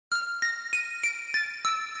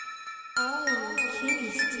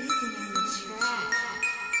Dead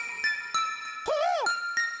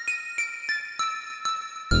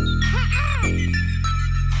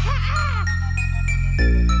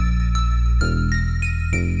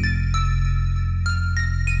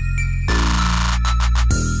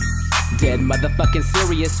motherfucking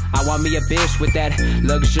serious. I want me a bitch with that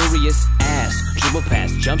luxurious ass. Dribble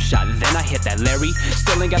pass, jump shot, then I hit that Larry.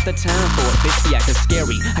 Still ain't got the time for a bitch, be acting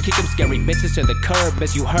scary. I kick them scary bitches to the curb,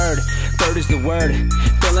 as you heard. Third is the word.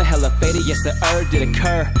 Feeling hella faded, yes the did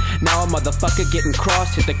occur. Now a motherfucker getting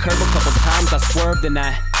crossed. Hit the curb a couple times, I swerved and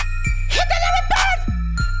I hit that Larry bird!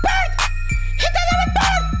 Bird! Hit that Larry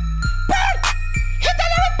bird! Bird! Hit that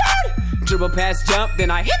Larry bird! Dribble pass, jump,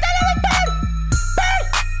 then I hit that Larry bird!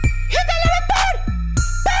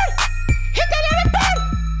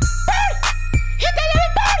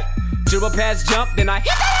 Dribble pass, jump, then I hit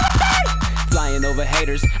that. Flying over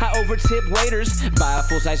haters, I overtip waiters. Buy a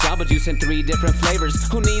full-size Jamba Juice in 3 different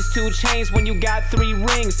flavors. Who needs 2 chains when you got 3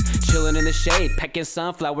 rings? Chilling in the shade, pecking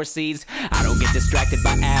sunflower seeds. I don't get distracted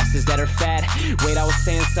by asses that are fat. Wait, I was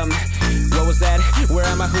saying something. What was that? Where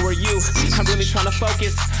am I? Who are you? I'm really trying to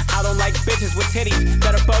focus. I don't like bitches with titties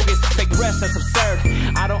that are bogus. Fake breasts, that's absurd.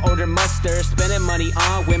 I don't order mustard. Spending money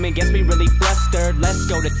on women gets me really flustered. Let's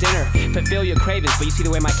go to dinner, fulfill your cravings. But you see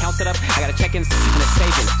the way my account's set up? I got a check-ins and a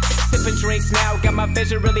savings. Sipping drinks now, got my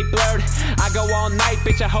vision really blurred. I go all night,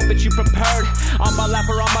 bitch, I hope that you prepared. On my lap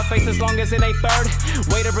or on my face as long as it ain't third.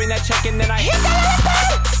 Way to bring that check in, then I hit that little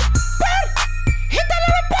bird! Bird! Hit that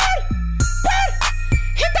little bird! Bird!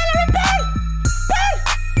 Hit that little bird! Bird!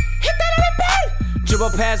 Hit that little bird!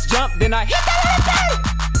 Dribble pass, jump, then I hit that little bird!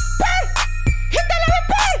 Bird! Hit that little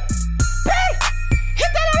bird! Bird!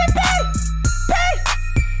 Hit that little bird! Bird!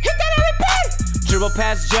 Hit that little bird! Dribble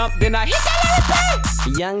pass, jump, then I hit that little bird!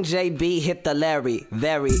 Young JB hit the Larry,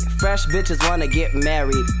 very fresh bitches wanna get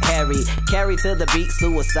married. Harry, carry to the beat,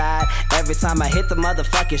 suicide. Every time I hit the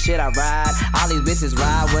motherfucking shit, I ride. All these bitches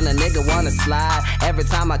ride when a nigga wanna slide. Every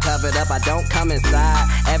time I cover it up, I don't come inside.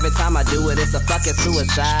 Every time I do it, it's a fucking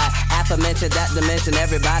suicide. Aforementioned that dimension,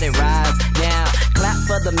 everybody rise down. Clap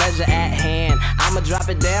for the measure at hand. I'ma drop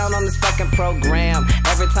it down on this fucking program.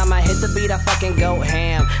 Every time I hit the beat, I fucking go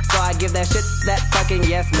ham. So I give that shit that fucking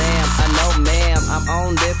yes ma'am. I know ma'am, I'm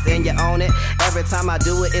on this and you own it. Every time I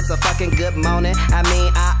do it, it's a fucking good morning. I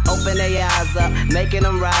mean, I open their eyes up, making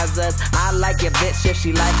them risers. I like your bitch if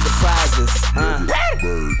she likes surprises.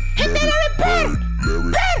 Bird, hit that Larry bird,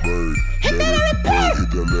 bird, hit that Larry bird,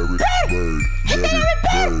 bird, hit that Larry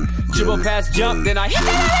bird. Dribble pass, jump, then I hit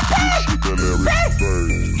that Larry bird,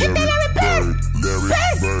 bird, hit that Larry bird,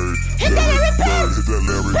 bird, hit that Larry bird,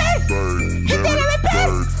 bird, hit that Larry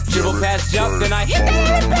bird. Dribble pass, jump, then I hit that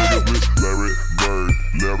Larry bird. Larry bird,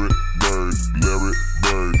 Larry bird, Larry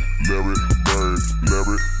bird, Larry bird,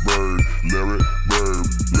 Larry bird, Larry bird, Larry bird,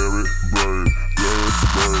 Larry bird.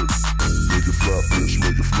 Make it flap, bitch,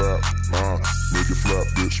 make it flap, make it flap,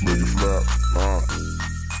 bitch, make it flap,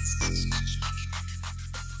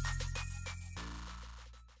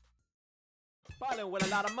 Ballin' with a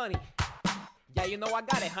lot of money. Yeah, you know I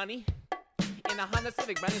got it, honey. In a Honda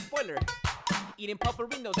Civic, brand new spoiler. Eating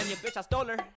pulperinos and your bitch, I stole her.